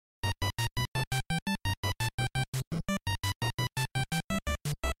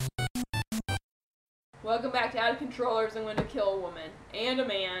Welcome back to Out of Controllers. I'm going to kill a woman and a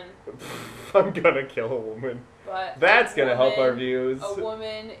man. I'm gonna kill a woman. But that's gonna help our views. A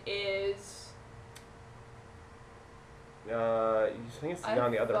woman is. You think it's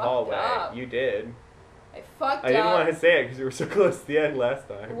down the other hallway. Up. You did. I fucked up. I didn't want to say it because you were so close to the end last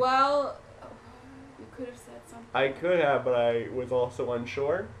time. Well, you could have said something. I could have, but I was also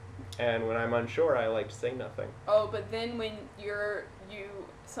unsure. And when I'm unsure, I like to say nothing. Oh, but then when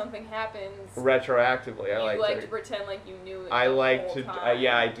something happens retroactively, I like to pretend like you knew it.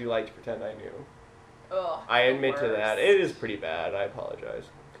 Yeah, I do like to pretend I knew. Ugh, I admit to that. It is pretty bad. I apologize.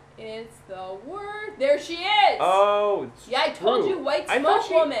 It's the word. There she is. Oh, it's yeah, I told you, white smoke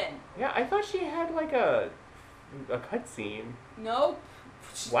woman. Yeah, I thought she had like a cutscene. Nope.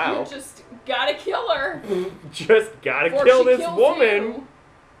 Wow. You just gotta kill her. Just gotta kill this woman. You.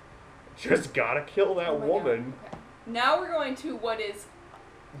 Just gotta kill that woman. Okay. Now we're going to what is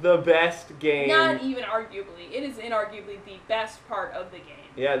the best game. Not even arguably. It is inarguably the best part of the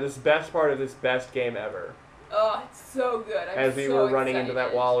game. Yeah, this best part of this best game ever. Oh, it's so good. As we were running into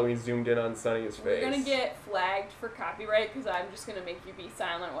that wall and we zoomed in on Sunny's face. We're gonna get flagged for copyright because I'm just gonna make you be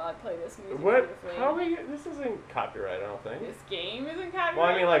silent while I play this music. What? How are we? This isn't copyright, I don't think. This game isn't copyright? Well,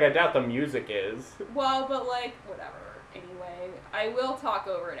 I mean, like, I doubt the music is. Well, but, like, whatever. Anyway, I will talk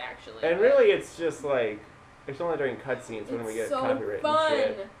over it, actually. And really, it's just, like, it's only during cutscenes when we get copyright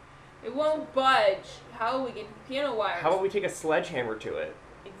and shit. It won't budge. How will we get the piano wires? How about we take a sledgehammer to it?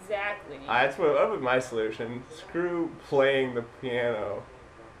 Exactly. That would be my solution. Screw playing the piano.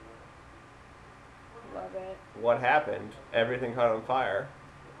 Love it. What happened? Everything caught on fire.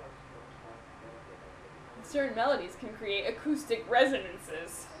 Certain melodies can create acoustic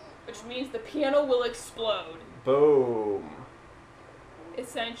resonances, which means the piano will explode. Boom.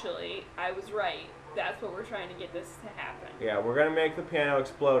 Essentially, I was right. That's what we're trying to get this to happen. Yeah, we're gonna make the piano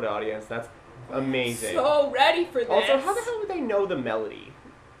explode, audience. That's amazing. So ready for this. Also, how the hell would they know the melody?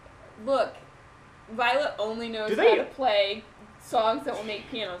 Look, Violet only knows how to play songs that will make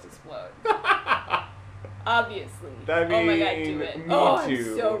pianos explode. Obviously. I mean, oh my god, do it.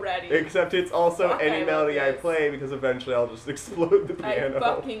 I'm so ready. Except it's also any melody I play because eventually I'll just explode the piano. I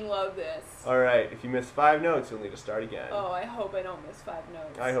fucking love this. Alright, if you miss 5 notes, you'll need to start again. Oh, I hope I don't miss 5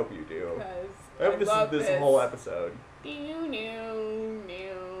 notes. I hope you do. Because I hope this is this whole episode.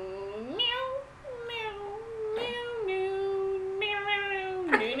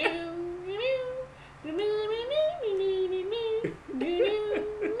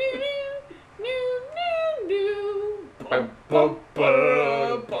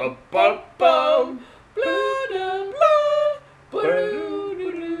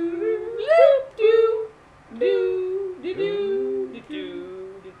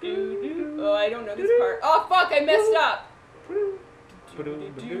 Oh, I don't know this part. Oh, fuck, I messed up.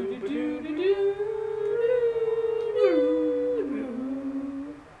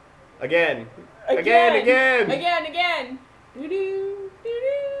 Again.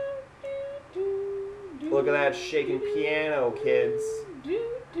 Look at that shaking piano, kids.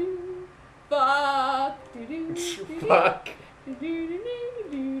 Fuck. Fuck.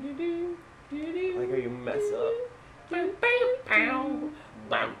 Like how you mess up.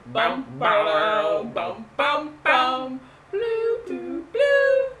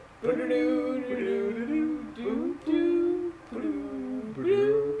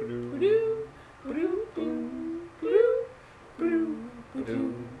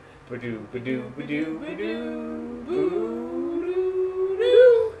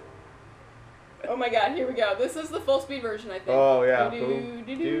 Oh my god, here we go. This is the full speed version, I think. Oh yeah.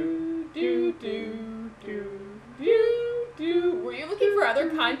 Were you looking for other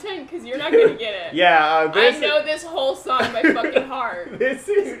content? Because you're not gonna get it. Yeah, I know this whole song by fucking heart. This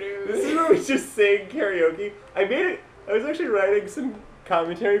is where we just sing karaoke. I was actually writing some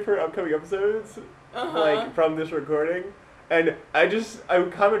commentary for upcoming episodes, like from this recording, and I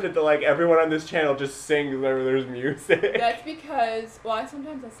commented that like everyone on this channel just sings whenever there's music. That's because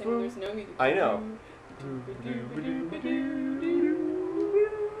sometimes I sing when there's no music. I know.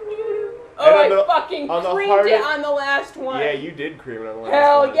 Oh, I fucking creamed it on the last one. Yeah, you did cream it on the last one.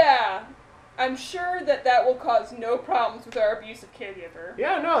 Hell yeah. I'm sure that will cause no problems with our abusive caregiver.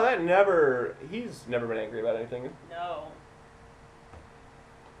 Yeah, no, he's never been angry about anything. No.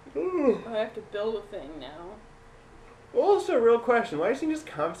 I have to build a thing now. Also, real question, why doesn't he just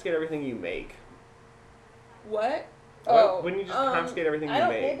confiscate everything you make? What? Wouldn't you just confiscate everything you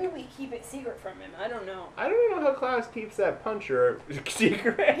make? Maybe we keep it secret from him. I don't know. I don't know how Klaus keeps that puncher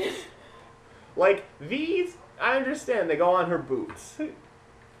secret. Like, these, I understand, they go on her boots.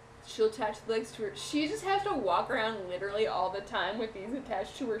 She'll attach the legs to her. She just has to walk around literally all the time with these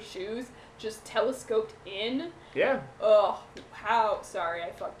attached to her shoes, just telescoped in. Yeah. Ugh, how? Sorry,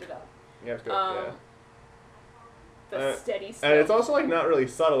 I fucked it up. Yeah, it's good. Yeah. The steady stuff. And it's also like not really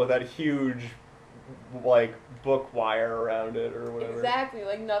subtle with that huge, like, book wire around it or whatever. Exactly,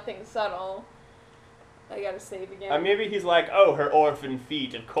 like nothing subtle. I gotta save again. Maybe he's like, oh, her orphan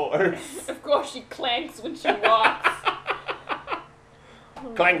feet, of course. Of course she clanks when she walks.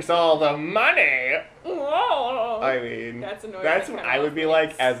 Clanks all the money. Whoa. I mean, that's annoying. That's what I would be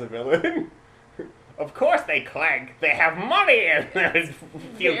like as a villain. Of course they clank. They have money in the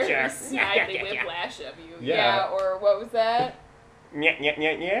future. Very snidely whiplash of you. Yeah. Or what was that? Yeah.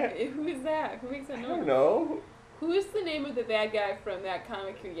 Who is that? Who makes that noise? I don't know. Who is the name of the bad guy from that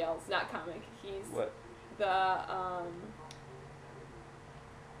comic who yells? Not comic. He's what? The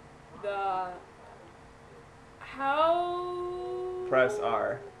how? Press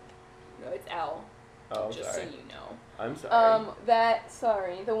R. No, it's L. Oh, just sorry. so you know. I'm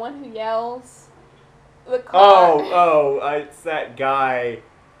sorry. The one who yells. The car. It's that guy,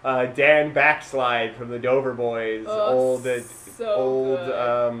 Dan Backslide from the Dover Boys, old Looney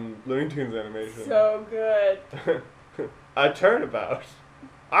Tunes animation. So good. A turnabout.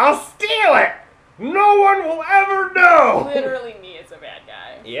 I'll steal it. No one will ever know. Literally, me as a bad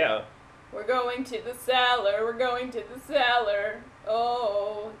guy. Yeah. We're going to the cellar. We're going to the cellar.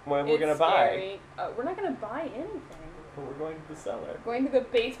 Oh. What we're gonna buy? We're not gonna buy anything. But we're going to the cellar. Going to the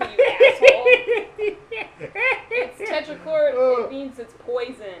basement, you asshole. It's tetrachlor. It means it's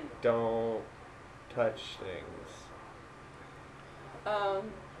poison. Don't touch things.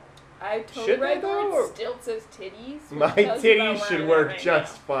 I totally read where it still says titties. My titties should work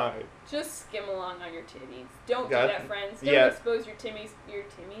just fine. Just skim along on your titties. Don't do that, friends. Don't expose your timmies.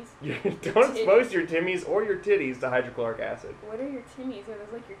 Don't expose your timmies or your titties to hydrochloric acid. What are your timmies? Are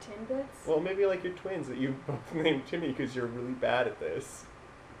those like your tin bits? Well, maybe like your twins that you both named Timmy because you're really bad at this.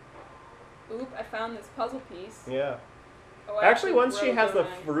 Oop, I found this puzzle piece. Yeah. Oh, actually, once she has the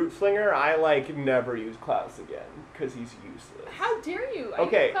fruit flinger, I like never use Klaus again because he's useless. How dare you? I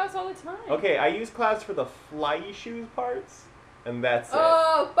use Klaus all the time. Okay, I use Klaus for the flyy shoes parts, and that's it.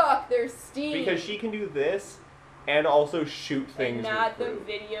 Oh fuck! There's Steam. Because she can do this, and also shoot things. And not the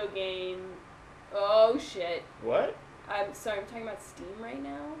video game. Oh shit. What? I'm sorry. I'm talking about Steam right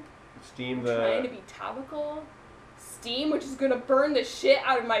now. Steam trying to be topical. Steam, which is gonna burn the shit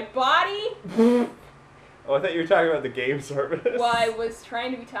out of my body. Oh, I thought you were talking about the game service. Well, I was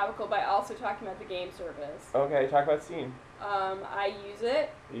trying to be topical by also talking about the game service. Okay, talk about Steam. I use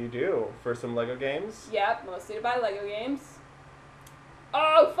it. You do? For some Lego games? Yep, mostly to buy Lego games.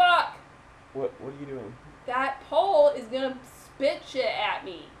 Oh, fuck! What are you doing? That pole is gonna spit shit at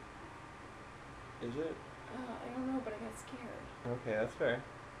me. Is it? I don't know, but I got scared. Okay, that's fair.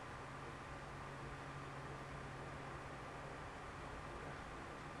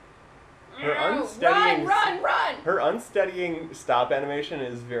 Her unsteadying run! Her unsteadying stop animation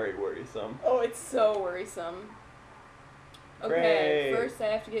is very worrisome. Oh, it's so worrisome. Okay, first I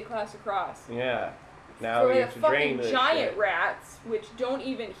have to get Klaus across. Yeah. Now we have to drain the giant rats, which don't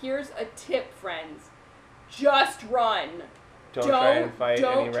even. Here's a tip, friends. Just run. Don't try and fight any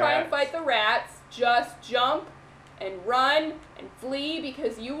rats. Don't try and fight the rats. Just jump and run and flee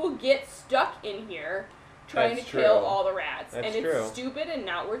because you will get stuck in here trying to kill all the rats. That's and it's stupid and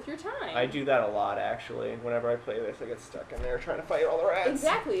not worth your time. I do that a lot, actually. Whenever I play this, I get stuck in there trying to fight all the rats.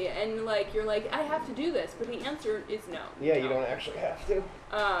 Exactly, and like you're like, I have to do this, but the answer is no. Yeah, you don't actually have to.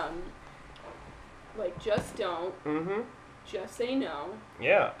 Like, just don't. Mm-hmm. Just say no.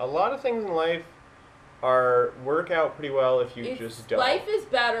 Yeah, a lot of things in life work out pretty well if you just don't. Life is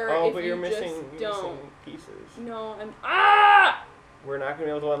better if you missing pieces. No, We're not going to be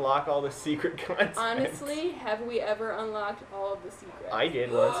able to unlock all the secret content. Honestly, have we ever unlocked all of the secrets? I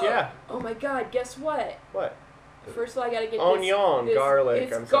did once, yeah. Oh my god, guess what? What? First of all, I gotta get onion,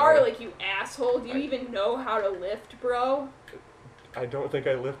 garlic. It's garlic, you asshole. Do you even know how to lift, bro? I don't think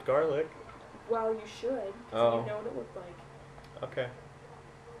I lift garlic. Well, you should. You know what it looked like. Okay.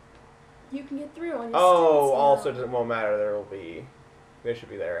 You can get through on your also it won't matter. They should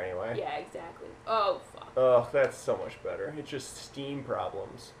be there anyway. Yeah, exactly. Oh, fuck. Ugh, that's so much better. It's just steam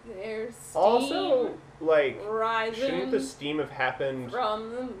problems. There's steam. Also, like, rising shouldn't the steam have happened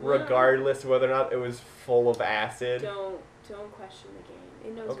from the regardless of whether or not it was full of acid? Don't question the game.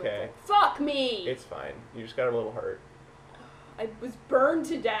 It knows okay. Fuck me! It's fine. You just got a little hurt. I was burned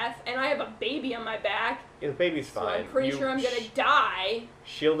to death, and I have a baby on my back. Yeah, the baby's fine. So I'm pretty sure I'm gonna die.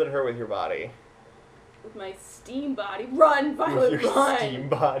 Shielded her with your body. With my steam body. Run, Violet, with your run! Steam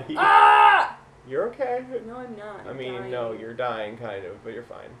body. Ah! You're okay. No, I'm not. I mean, no, you're dying, kind of, but you're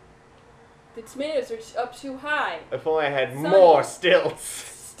fine. The tomatoes are up too high. If only I had Sunny. more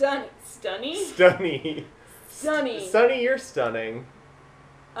stilts. Stunny? Stunny. Sunny. Sunny, you're stunning.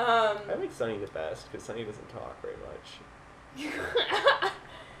 I like Sunny the best, because Sunny doesn't talk very much.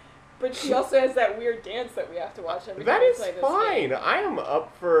 But she also has that weird dance that we have to watch every time That we is play this fine. game. I am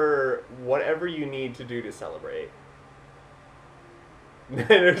up for whatever you need to do to celebrate. And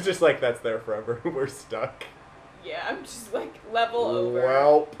it was just like, that's there forever. We're stuck. Yeah, I'm just like level over.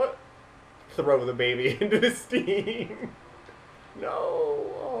 Well, throw the baby into the steam. No.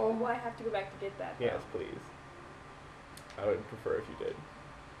 Oh, I have to go back to get that. Though. Yes, please. I would prefer if you did.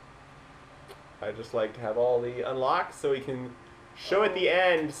 I just like to have all the unlocks so we can show at the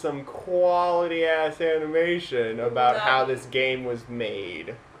end some quality ass animation about how this game was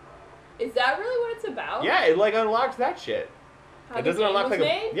made. Is that really what it's about? Yeah, it like unlocks that shit. How It doesn't unlock like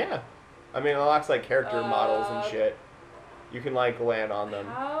made? yeah. I mean, it unlocks like character models and shit. You can like land on them.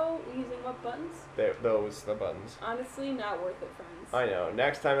 How? Using what buttons? Those the buttons. Honestly, not worth it, friends. I know.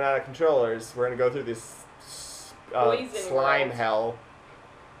 Next time out of controllers, we're gonna go through this slime world. hell.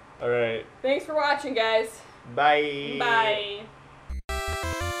 All right. Thanks for watching, guys. Bye. Bye.